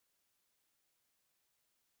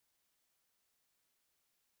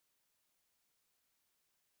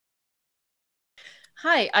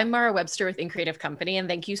Hi, I'm Mara Webster with In Creative Company, and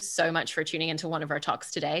thank you so much for tuning into one of our talks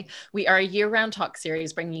today. We are a year-round talk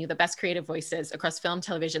series bringing you the best creative voices across film,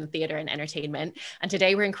 television, theater, and entertainment. And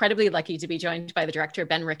today we're incredibly lucky to be joined by the director,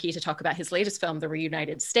 Ben Rekhi, to talk about his latest film, The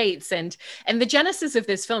Reunited States. And the genesis of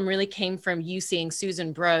this film really came from you seeing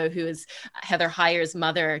Susan Bro, who is Heather Heyer's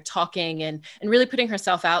mother, talking and really putting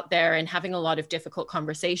herself out there and having a lot of difficult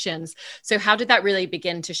conversations. So how did that really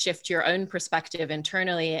begin to shift your own perspective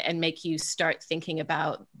internally and make you start thinking about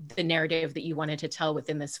the narrative that you wanted to tell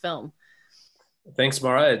within this film? Thanks,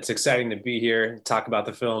 Mara. It's exciting to be here and talk about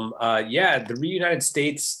the film. The Reunited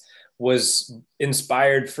States was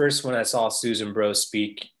inspired first when I saw Susan Bro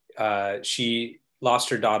speak. She lost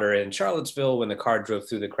her daughter in Charlottesville when the car drove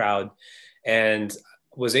through the crowd and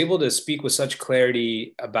was able to speak with such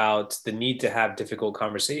clarity about the need to have difficult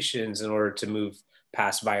conversations in order to move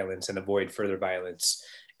past violence and avoid further violence.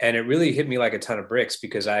 And it really hit me like a ton of bricks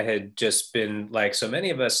because I had just been, like so many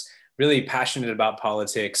of us, really passionate about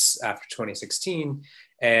politics after 2016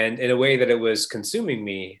 and in a way that it was consuming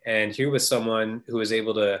me. And here was someone who was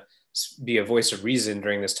able to be a voice of reason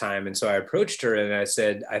during this time. And so I approached her and I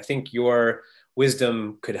said, I think your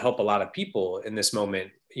wisdom could help a lot of people in this moment.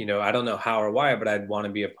 You know, I don't know how or why, but I'd want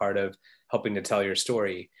to be a part of helping to tell your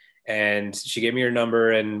story. And she gave me her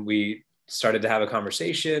number and we started to have a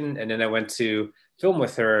conversation. And then I went to film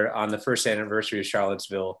with her on the first anniversary of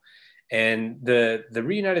Charlottesville. And the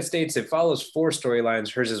Reunited States, it follows four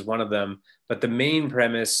storylines. Hers is one of them. But the main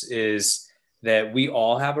premise is that we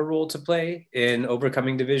all have a role to play in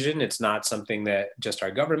overcoming division. It's not something that just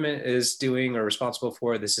our government is doing or responsible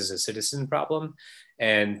for. This is a citizen problem,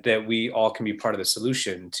 and that we all can be part of the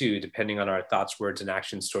solution too, depending on our thoughts, words, and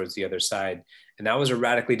actions towards the other side. And that was a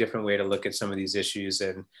radically different way to look at some of these issues.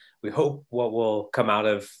 And we hope what will come out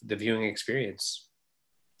of the viewing experience.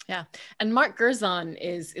 Yeah. And Mark Gerzon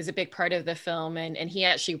is a big part of the film. And he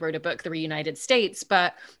actually wrote a book, The Reunited States,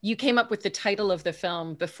 but you came up with the title of the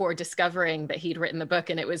film before discovering that he'd written the book.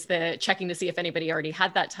 And it was the checking to see if anybody already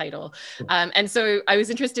had that title. And so I was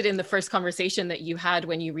interested in the first conversation that you had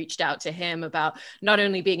when you reached out to him about not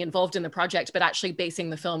only being involved in the project, but actually basing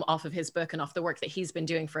the film off of his book and off the work that he's been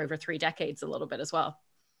doing for over 3 decades a little bit as well.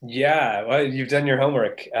 Yeah, well, you've done your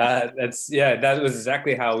homework. That was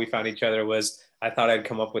exactly how we found each other. Was I thought I'd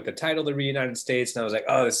come up with the title, The Reunited States, and I was like,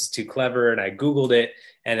 oh, this is too clever. And I Googled it,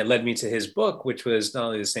 and it led me to his book, which was not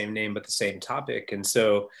only the same name but the same topic. And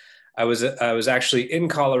so I was actually in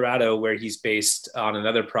Colorado, where he's based on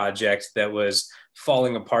another project that was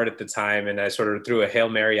falling apart at the time, and I sort of threw a Hail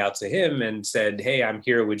Mary out to him and said, hey, I'm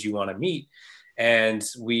here. Would you want to meet? And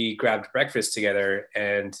we grabbed breakfast together,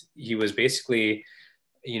 and he was basically,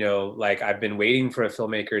 like, I've been waiting for a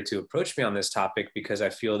filmmaker to approach me on this topic because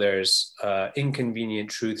I feel there's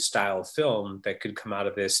inconvenient truth style film that could come out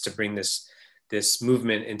of this to bring this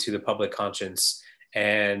movement into the public conscience.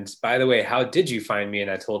 And by the way, how did you find me?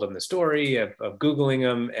 And I told him the story of Googling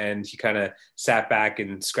him, and he kind of sat back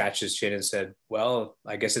and scratched his chin and said, well,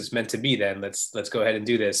 I guess it's meant to be then. Let's go ahead and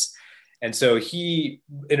do this. And so he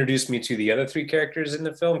introduced me to the other three characters in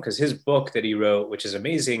the film because his book that he wrote, which is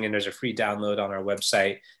amazing, and there's a free download on our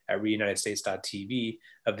website at reunitedstates.tv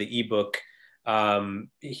of the ebook.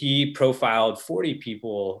 He profiled 40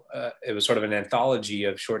 people. It was sort of an anthology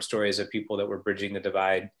of short stories of people that were bridging the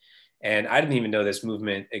divide. And I didn't even know this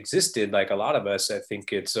movement existed. Like a lot of us, I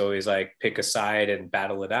think it's always like pick a side and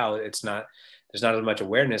battle it out. There's not as much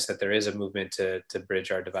awareness that there is a movement to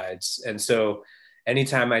bridge our divides. And so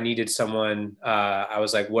anytime I needed someone, I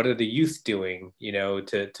was like, what are the youth doing,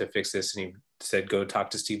 to fix this? And he said, go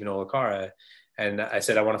talk to Stephen Olakara. And I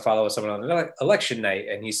said, I want to follow someone on election night.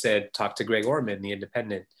 And he said, talk to Greg Orman, the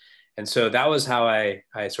Independent. And so that was how I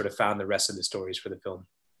sort of found the rest of the stories for the film.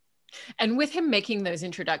 And with him making those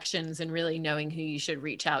introductions and really knowing who you should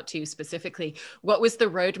reach out to specifically, what was the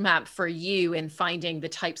roadmap for you in finding the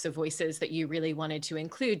types of voices that you really wanted to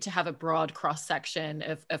include to have a broad cross section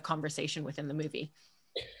of conversation within the movie?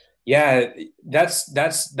 Yeah, that's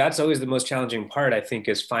always the most challenging part, I think,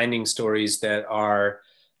 is finding stories that are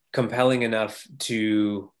compelling enough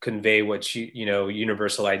to convey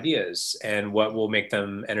universal ideas and what will make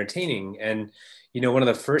them entertaining. And one of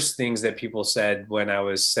the first things that people said when I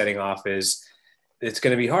was setting off is it's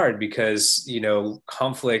going to be hard because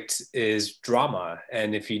conflict is drama,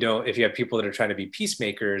 and if you have people that are trying to be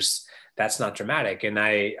peacemakers, that's not dramatic. And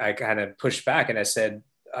I kind of pushed back and I said,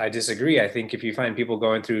 I disagree. I think if you find people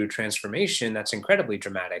going through transformation, that's incredibly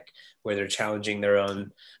dramatic, where they're challenging their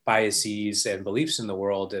own biases and beliefs in the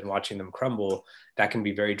world and watching them crumble. That can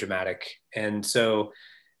be very dramatic. And so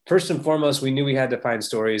first and foremost, we knew we had to find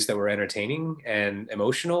stories that were entertaining and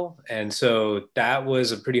emotional. And so that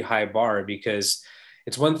was a pretty high bar because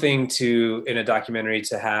it's one thing to, in a documentary,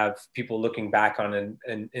 to have people looking back on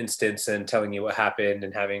an instance and telling you what happened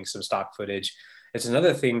and having some stock footage. It's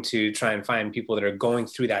another thing to try and find people that are going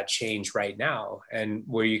through that change right now, and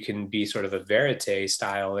where you can be sort of a verite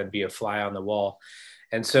style and be a fly on the wall.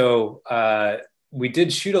 And so we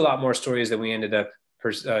did shoot a lot more stories than we ended up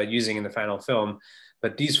using in the final film.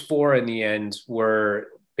 But these four in the end were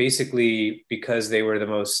basically because they were the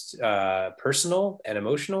most personal and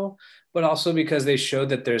emotional, but also because they showed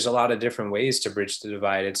that there's a lot of different ways to bridge the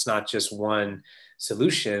divide. It's not just one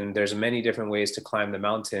solution. There's many different ways to climb the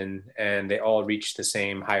mountain, and they all reach the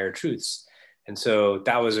same higher truths. And so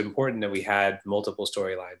that was important that we had multiple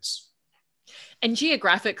storylines. And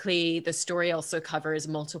geographically, the story also covers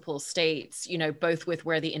multiple states, you know, both with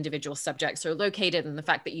where the individual subjects are located and the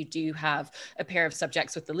fact that you do have a pair of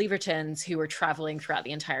subjects with the Levertons who are traveling throughout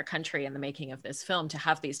the entire country in the making of this film to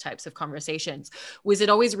have these types of conversations. Was it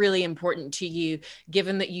always really important to you,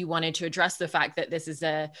 given that you wanted to address the fact that this is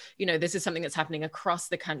this is something that's happening across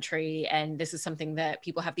the country, and this is something that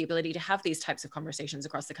people have the ability to have these types of conversations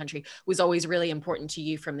across the country, was always really important to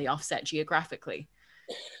you from the offset geographically?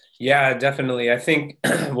 Yeah, definitely. I think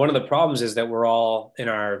one of the problems is that we're all in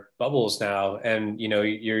our bubbles now, and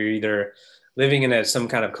you're either living in some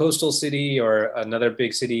kind of coastal city or another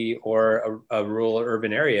big city or a rural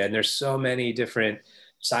urban area, and there's so many different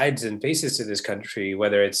sides and faces to this country,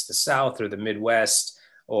 whether it's the South or the Midwest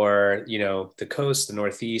or the coast, the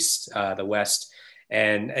Northeast, the West,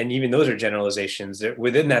 and even those are generalizations.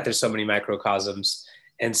 Within that, there's so many microcosms.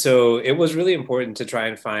 And so it was really important to try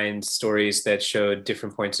and find stories that showed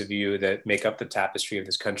different points of view that make up the tapestry of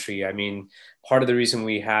this country. I mean, part of the reason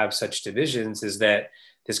we have such divisions is that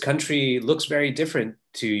this country looks very different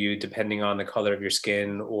to you depending on the color of your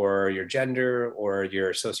skin or your gender or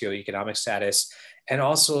your socioeconomic status. And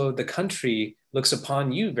also the country looks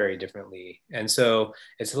upon you very differently. And so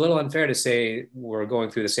it's a little unfair to say we're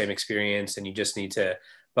going through the same experience and you just need to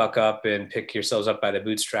buck up and pick yourselves up by the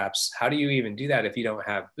bootstraps. How do you even do that if you don't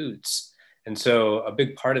have boots? And so a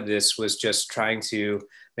big part of this was just trying to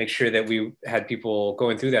make sure that we had people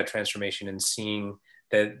going through that transformation and seeing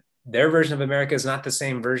that their version of America is not the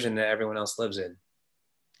same version that everyone else lives in.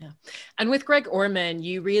 Yeah. And with Greg Orman,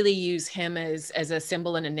 you really use him as a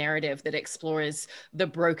symbol and a narrative that explores the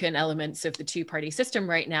broken elements of the two-party system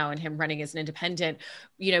right now, and him running as an independent.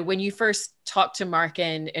 You know, when you first talked to Mark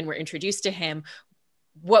and were introduced to him,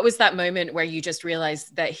 what was that moment where you just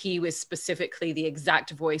realized that he was specifically the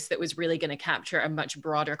exact voice that was really going to capture a much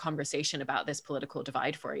broader conversation about this political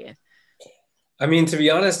divide for you? I mean, to be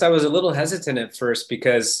honest, I was a little hesitant at first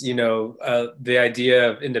because, the idea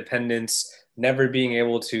of independence never being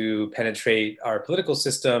able to penetrate our political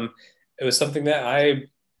system, it was something that I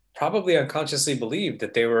probably unconsciously believed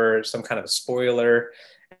that they were some kind of spoiler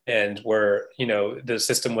and where, the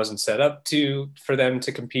system wasn't set up for them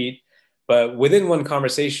to compete. But within one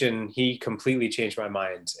conversation, he completely changed my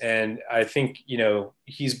mind. And I think,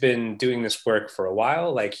 he's been doing this work for a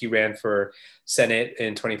while. Like he ran for Senate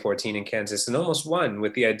in 2014 in Kansas and almost won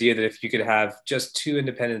with the idea that if you could have just two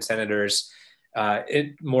independent senators,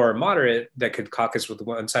 more moderate, that could caucus with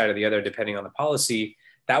one side or the other, depending on the policy,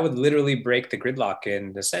 that would literally break the gridlock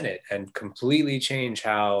in the Senate and completely change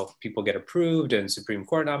how people get approved and Supreme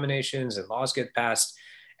Court nominations and laws get passed.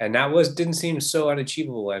 And that didn't seem so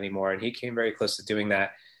unachievable anymore. And he came very close to doing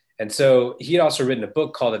that. And so he had also written a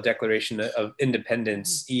book called The Declaration of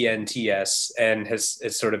Independence, ENTS, and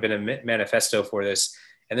it's sort of been a manifesto for this.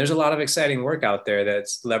 And there's a lot of exciting work out there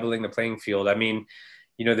that's leveling the playing field. I mean,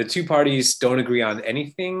 the two parties don't agree on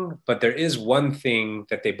anything, but there is one thing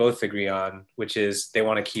that they both agree on, which is they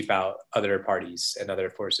want to keep out other parties and other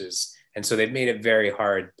forces. And so they've made it very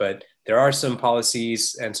hard, but there are some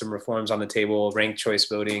policies and some reforms on the table. Ranked choice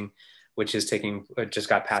voting, which just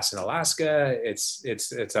got passed in Alaska.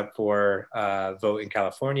 It's up for vote in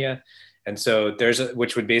California. And so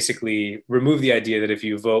which would basically remove the idea that if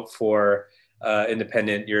you vote for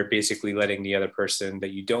independent, you're basically letting the other person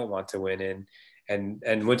that you don't want to win in.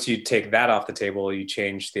 And once you take that off the table, you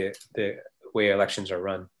change the way elections are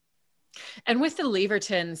run. And with the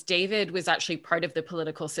Levertons, David was actually part of the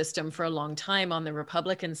political system for a long time on the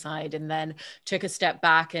Republican side, and then took a step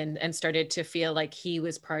back and started to feel like he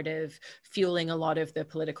was part of fueling a lot of the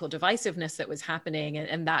political divisiveness that was happening.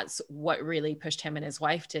 And that's what really pushed him and his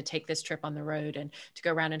wife to take this trip on the road and to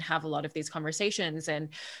go around and have a lot of these conversations. And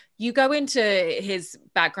you go into his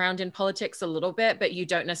background in politics a little bit, but you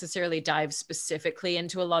don't necessarily dive specifically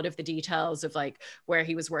into a lot of the details of like where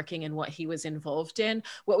he was working and what he was involved in.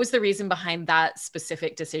 What was the reason behind that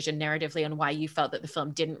specific decision narratively, and why you felt that the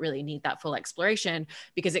film didn't really need that full exploration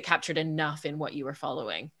because it captured enough in what you were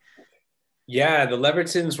following? Yeah, the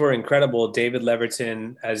Levertons were incredible. David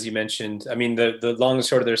Leverton, as you mentioned, I mean, the long and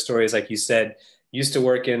short of their story is, like you said, used to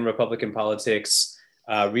work in Republican politics,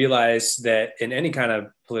 realized that in any kind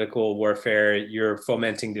of political warfare, you're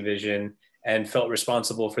fomenting division, and felt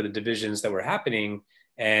responsible for the divisions that were happening,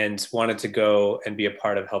 and wanted to go and be a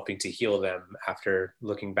part of helping to heal them after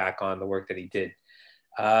looking back on the work that he did.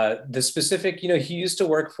 The specific, he used to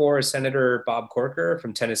work for Senator Bob Corker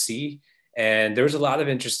from Tennessee. And there was a lot of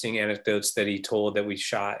interesting anecdotes that he told that we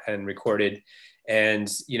shot and recorded. And,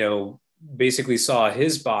 basically saw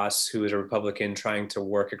his boss, who was a Republican, trying to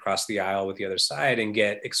work across the aisle with the other side and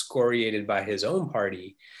get excoriated by his own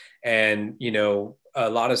party. And, a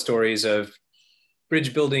lot of stories of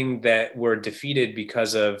bridge building that were defeated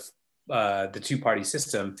because of the two-party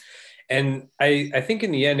system. And I think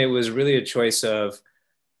in the end, it was really a choice of,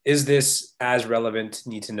 is this as relevant to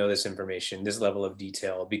need to know this information, this level of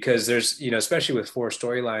detail? Because there's, especially with four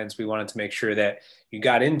storylines, we wanted to make sure that you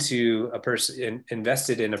got into a person,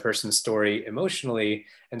 invested in a person's story emotionally.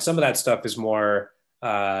 And some of that stuff is more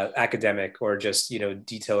academic or just,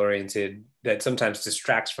 detail oriented, that sometimes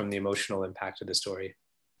distracts from the emotional impact of the story.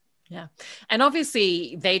 Yeah. And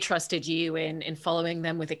obviously they trusted you in following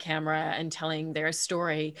them with a camera and telling their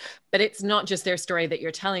story, but it's not just their story that you're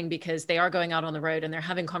telling, because they are going out on the road and they're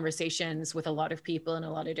having conversations with a lot of people in a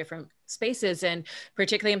lot of different spaces. And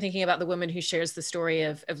particularly I'm thinking about the woman who shares the story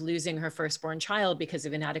of losing her firstborn child because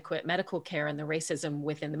of inadequate medical care and the racism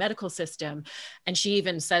within the medical system. And she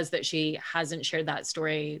even says that she hasn't shared that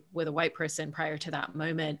story with a white person prior to that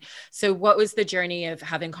moment. So what was the journey of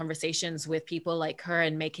having conversations with people like her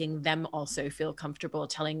and making them also feel comfortable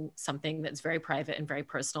telling something that's very private and very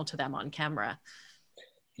personal to them on camera?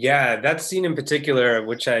 Yeah, that scene in particular,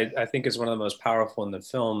 which I think is one of the most powerful in the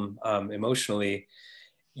film, emotionally,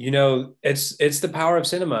 it's the power of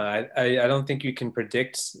cinema. I don't think you can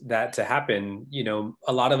predict that to happen.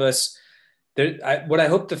 A lot of us, what I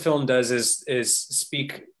hope the film does is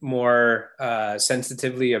speak more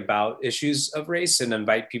sensitively about issues of race and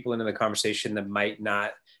invite people into the conversation that might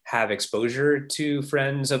not have exposure to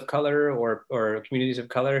friends of color or communities of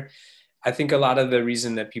color. I think a lot of the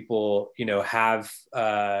reason that people, have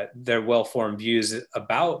their well-formed views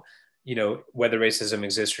about, whether racism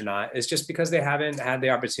exists or not, is just because they haven't had the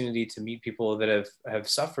opportunity to meet people that have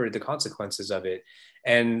suffered the consequences of it.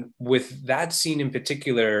 And with that scene in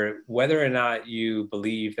particular, whether or not you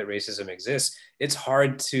believe that racism exists, it's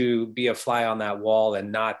hard to be a fly on that wall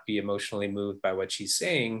and not be emotionally moved by what she's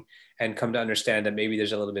saying and come to understand that maybe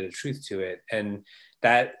there's a little bit of truth to it. And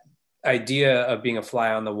that idea of being a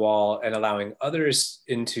fly on the wall and allowing others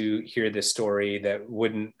in to hear this story that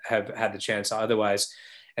wouldn't have had the chance otherwise.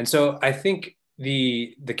 And so I think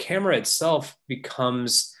the camera itself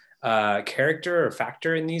becomes a character or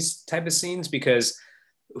factor in these type of scenes, because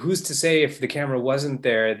who's to say if the camera wasn't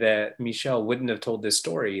there that Michelle wouldn't have told this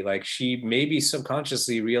story? Like, she maybe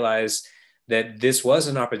subconsciously realized that this was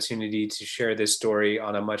an opportunity to share this story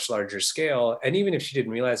on a much larger scale. And even if she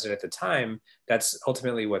didn't realize it at the time, that's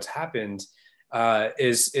ultimately what's happened,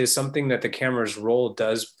 is something that the camera's role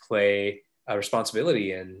does play a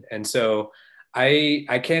responsibility in. And so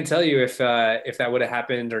I can't tell you if that would have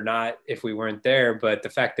happened or not if we weren't there, but the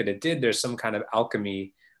fact that it did, there's some kind of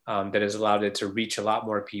alchemy that has allowed it to reach a lot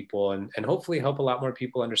more people and hopefully help a lot more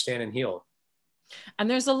people understand and heal. And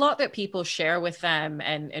there's a lot that people share with them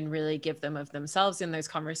and really give them of themselves in those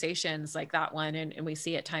conversations like that one. And we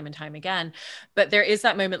see it time and time again. But there is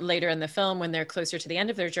that moment later in the film when they're closer to the end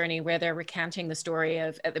of their journey where they're recanting the story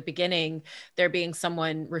of, at the beginning, there being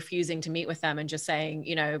someone refusing to meet with them and just saying,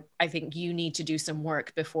 I think you need to do some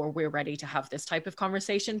work before we're ready to have this type of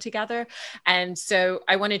conversation together. And so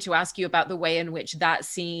I wanted to ask you about the way in which that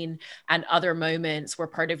scene and other moments were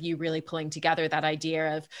part of you really pulling together that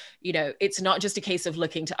idea of, it's not just a case of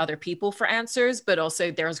looking to other people for answers, but also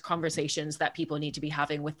there's conversations that people need to be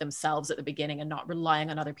having with themselves at the beginning and not relying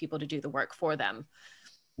on other people to do the work for them.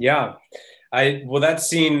 Yeah, that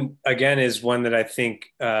scene again is one that I think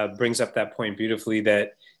brings up that point beautifully,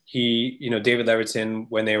 that David Leverton,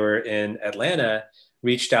 when they were in Atlanta,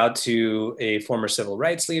 reached out to a former civil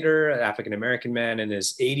rights leader, an African-American man in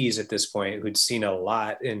his 80s at this point, who'd seen a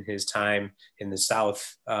lot in his time in the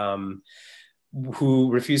South, who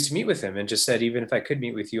refused to meet with him and just said, even if I could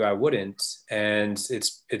meet with you, I wouldn't. And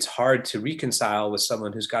it's hard to reconcile with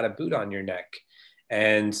someone who's got a boot on your neck.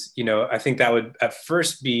 And, I think that would at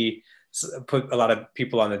first put a lot of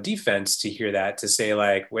people on the defense to hear that, to say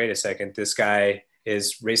like, wait a second, this guy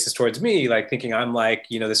is racist towards me, like thinking I'm like,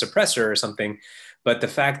 this oppressor or something. But the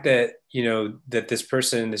fact that, that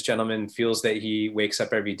this gentleman feels that he wakes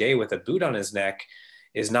up every day with a boot on his neck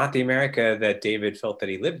is not the America that David felt that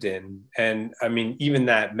he lived in. And I mean, even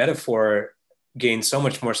that metaphor gained so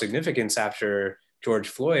much more significance after George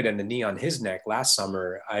Floyd and the knee on his neck last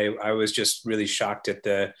summer. I was just really shocked at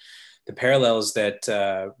the parallels that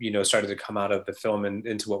started to come out of the film and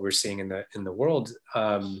into what we're seeing in the world.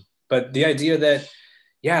 But the idea that,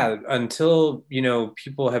 yeah, until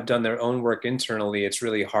people have done their own work internally, it's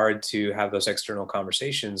really hard to have those external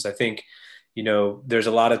conversations. I think there's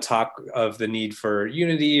a lot of talk of the need for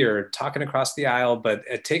unity or talking across the aisle, but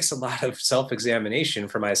it takes a lot of self-examination.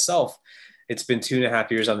 For myself, it's been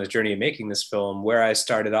 2.5 years on this journey of making this film, where I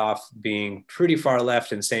started off being pretty far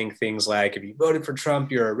left and saying things like, if you voted for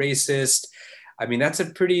Trump, you're a racist. I mean, that's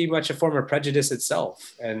pretty much a form of prejudice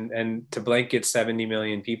itself. And to blanket 70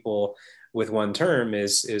 million people with one term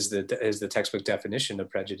is the textbook definition of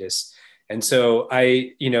prejudice. And so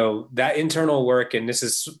that internal work, and this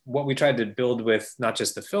is what we tried to build with not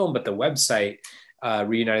just the film, but the website,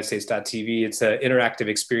 reunitedstates.tv. It's an interactive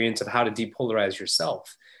experience of how to depolarize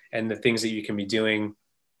yourself and the things that you can be doing.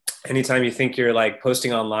 Anytime you think you're like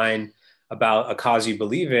posting online about a cause you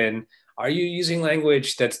believe in, are you using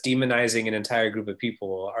language that's demonizing an entire group of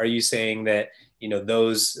people? Are you saying that,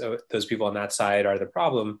 those people on that side are the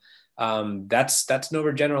problem? That's an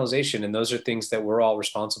overgeneralization, and those are things that we're all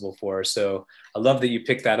responsible for. So I love that you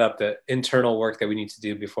picked that up, the internal work that we need to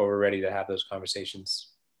do before we're ready to have those conversations.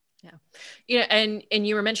 Yeah. And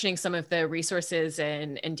you were mentioning some of the resources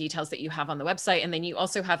and details that you have on the website. And then you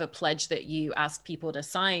also have a pledge that you ask people to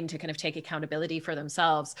sign to kind of take accountability for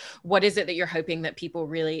themselves. What is it that you're hoping that people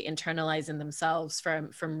really internalize in themselves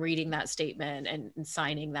from reading that statement and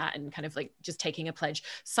signing that, and kind of like just taking a pledge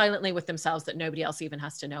silently with themselves that nobody else even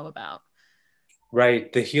has to know about?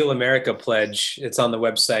 Right. The Heal America pledge, it's on the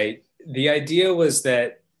website. The idea was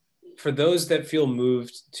that for those that feel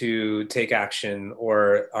moved to take action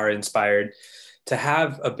or are inspired, to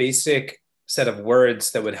have a basic set of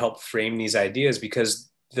words that would help frame these ideas, because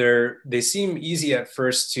they seem easy at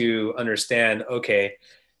first to understand. Okay,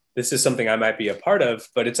 this is something I might be a part of,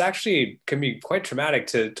 but it's actually can be quite traumatic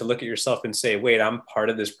to look at yourself and say, wait, I'm part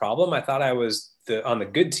of this problem. I thought I was on the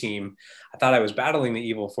good team. I thought I was battling the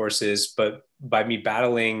evil forces, but by me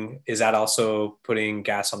battling, is that also putting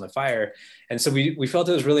gas on the fire? And so we felt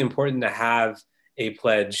it was really important to have a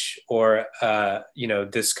pledge or,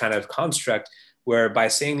 this kind of construct where by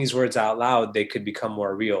saying these words out loud, they could become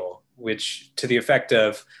more real, which to the effect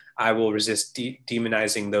of, I will resist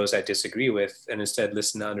demonizing those I disagree with and instead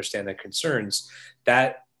listen to understand their concerns.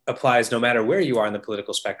 That applies no matter where you are on the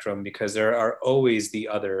political spectrum, because there are always the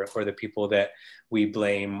other or the people that we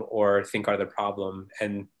blame or think are the problem.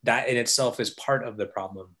 And that in itself is part of the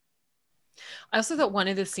problem. I also thought one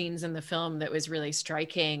of the scenes in the film that was really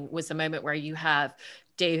striking was the moment where you have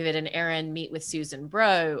David and Aaron meet with Susan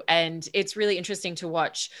Bro. And it's really interesting to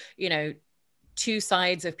watch, two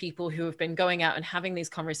sides of people who have been going out and having these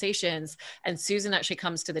conversations. And Susan actually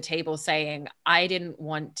comes to the table saying, I didn't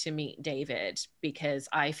want to meet David because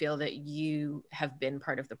I feel that you have been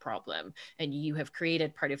part of the problem and you have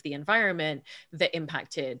created part of the environment that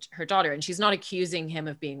impacted her daughter. And she's not accusing him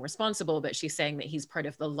of being responsible, but she's saying that he's part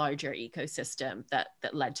of the larger ecosystem that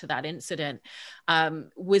led to that incident.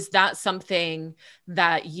 Was that something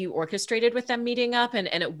that you orchestrated with them meeting up? And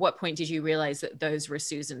at what point did you realize that those were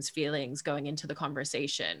Susan's feelings going into the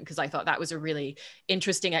conversation? Because I thought that was a really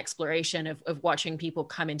interesting exploration of watching people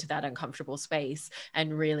come into that uncomfortable space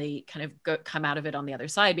and really kind of come out of it on the other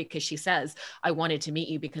side, because she says, I wanted to meet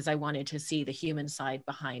you because I wanted to see the human side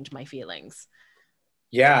behind my feelings.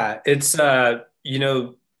 Yeah, it's, that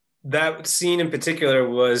scene in particular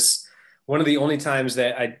was one of the only times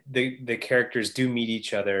that the characters do meet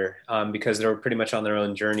each other, because they were pretty much on their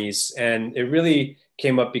own journeys. And it really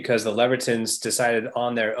came up because the Levertons decided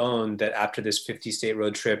on their own that after this 50-state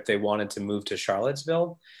road trip, they wanted to move to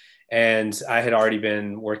Charlottesville. And I had already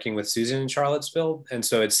been working with Susan in Charlottesville. And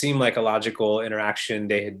so it seemed like a logical interaction.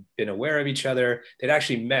 They had been aware of each other. They'd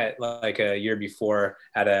actually met like a year before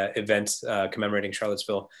at an event commemorating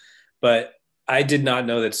Charlottesville. But I did not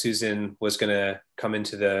know that Susan was going to come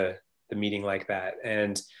into the meeting like that.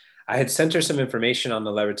 And I had sent her some information on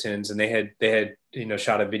the Levertons, and they had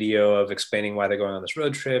shot a video of explaining why they're going on this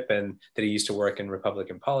road trip and that he used to work in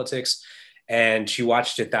Republican politics. And she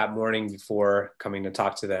watched it that morning before coming to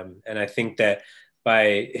talk to them. And I think that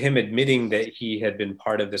by him admitting that he had been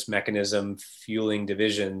part of this mechanism fueling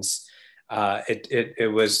divisions,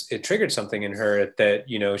 it triggered something in her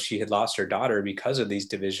that, she had lost her daughter because of these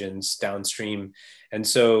divisions downstream. And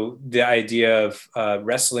so the idea of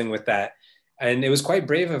wrestling with that, and it was quite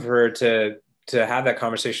brave of her to have that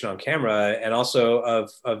conversation on camera, and also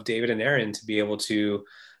of David and Aaron to be able to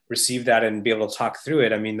receive that and be able to talk through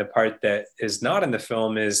it. I mean, the part that is not in the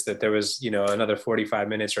film is that there was, another 45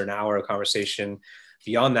 minutes or an hour of conversation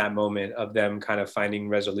beyond that moment of them kind of finding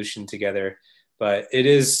resolution together. But it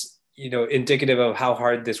is, indicative of how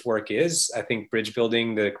hard this work is. I think bridge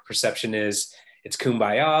building, the perception is it's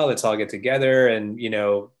kumbaya, let's all get together and,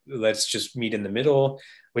 let's just meet in the middle,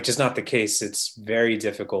 which is not the case. It's very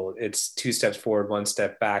difficult. It's 2 steps forward, 1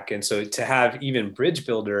 step back. And so to have even bridge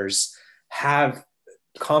builders have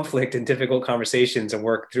conflict and difficult conversations and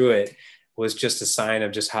work through it was just a sign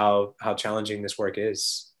of just how challenging this work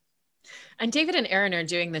is. And David and Erin are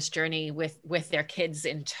doing this journey with their kids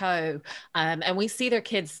in tow. And we see their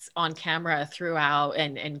kids on camera throughout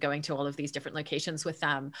and going to all of these different locations with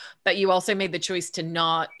them. But you also made the choice to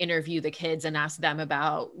not interview the kids and ask them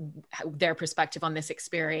about their perspective on this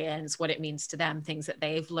experience, what it means to them, things that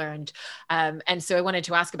they've learned. And so I wanted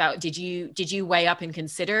to ask about, did you weigh up and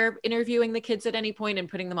consider interviewing the kids at any point and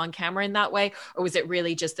putting them on camera in that way? Or was it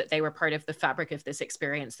really just that they were part of the fabric of this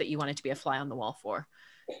experience that you wanted to be a fly on the wall for?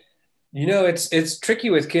 It's tricky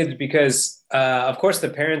with kids because, of course, the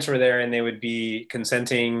parents were there and they would be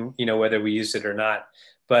consenting, whether we used it or not.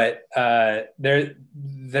 But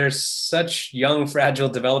they're such young, fragile,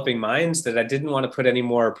 developing minds that I didn't want to put any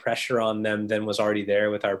more pressure on them than was already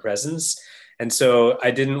there with our presence. And so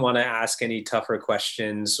I didn't want to ask any tougher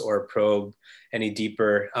questions or probe any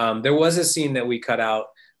deeper. There was a scene that we cut out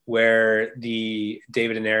where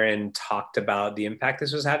David and Erin talked about the impact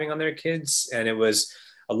this was having on their kids. And it was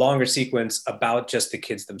a longer sequence about just the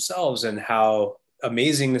kids themselves and how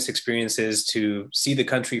amazing this experience is to see the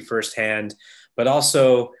country firsthand, but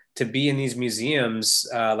also to be in these museums,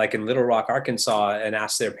 like in Little Rock, Arkansas, and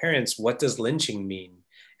ask their parents, what does lynching mean?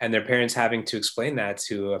 And their parents having to explain that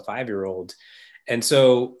to a 5-year-old. And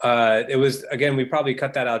so it was, again, we probably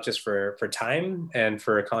cut that out just for time and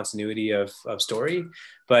for continuity of story,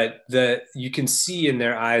 but you can see in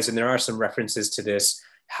their eyes, and there are some references to this,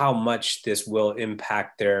 how much this will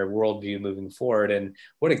impact their worldview moving forward. And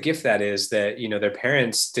what a gift that is that, their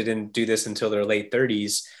parents didn't do this until their late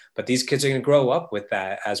 30s, but these kids are going to grow up with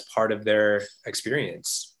that as part of their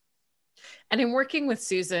experience. And in working with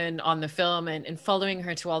Susan on the film and following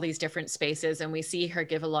her to all these different spaces, and we see her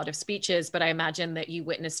give a lot of speeches, but I imagine that you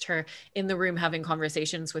witnessed her in the room having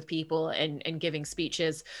conversations with people and giving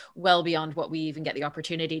speeches well beyond what we even get the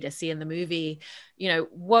opportunity to see in the movie.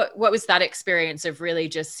 What was that experience of really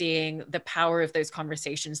just seeing the power of those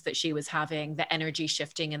conversations that she was having, the energy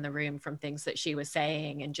shifting in the room from things that she was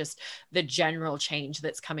saying, and just the general change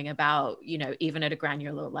that's coming about, even at a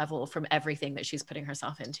granular level from everything that she's putting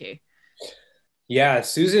herself into? Yeah,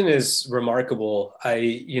 Susan is remarkable.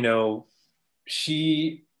 When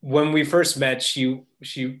we first met, she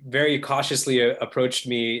very cautiously approached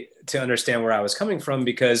me to understand where I was coming from,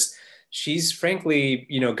 because she's frankly,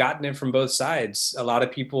 gotten it from both sides. A lot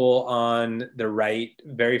of people on the right,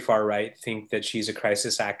 very far right, think that she's a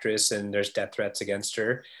crisis actress and there's death threats against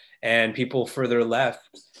her. And people further left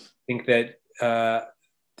think that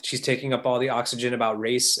she's taking up all the oxygen about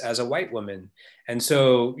race as a white woman. And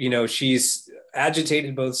so, she's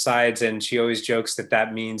agitated both sides, and she always jokes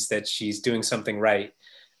that means that she's doing something right.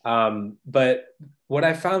 But what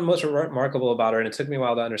I found most remarkable about her, and it took me a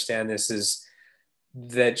while to understand this, is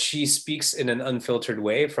that she speaks in an unfiltered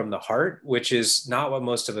way from the heart, which is not what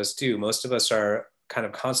most of us do. Most of us are kind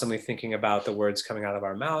of constantly thinking about the words coming out of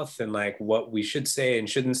our mouth and like what we should say and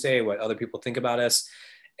shouldn't say, what other people think about us.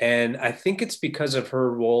 And I think it's because of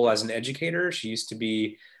her role as an educator. She used to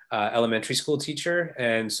be elementary school teacher.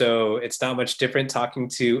 And so it's not much different talking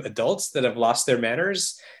to adults that have lost their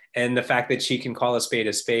manners. And the fact that she can call a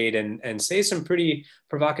spade and say some pretty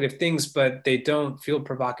provocative things, but they don't feel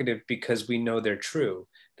provocative because we know they're true.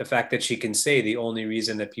 The fact that she can say the only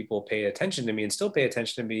reason that people pay attention to me and still pay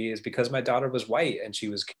attention to me is because my daughter was white and she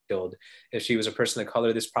was killed. If she was a person of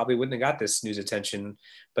color, this probably wouldn't have got this news attention.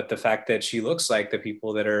 But the fact that she looks like the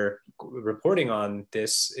people that are reporting on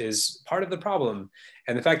this is part of the problem.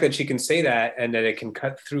 And the fact that she can say that and that it can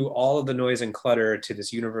cut through all of the noise and clutter to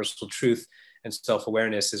this universal truth and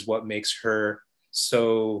self-awareness is what makes her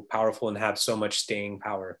so powerful and have so much staying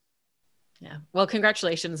power. Yeah. Well,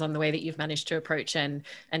 congratulations on the way that you've managed to approach and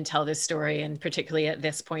tell this story, and particularly at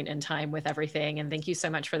this point in time with everything. And thank you so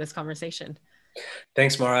much for this conversation.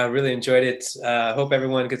 Thanks, Mara. I really enjoyed it. I hope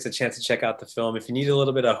everyone gets a chance to check out the film. If you need a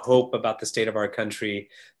little bit of hope about the state of our country,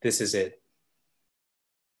 this is it.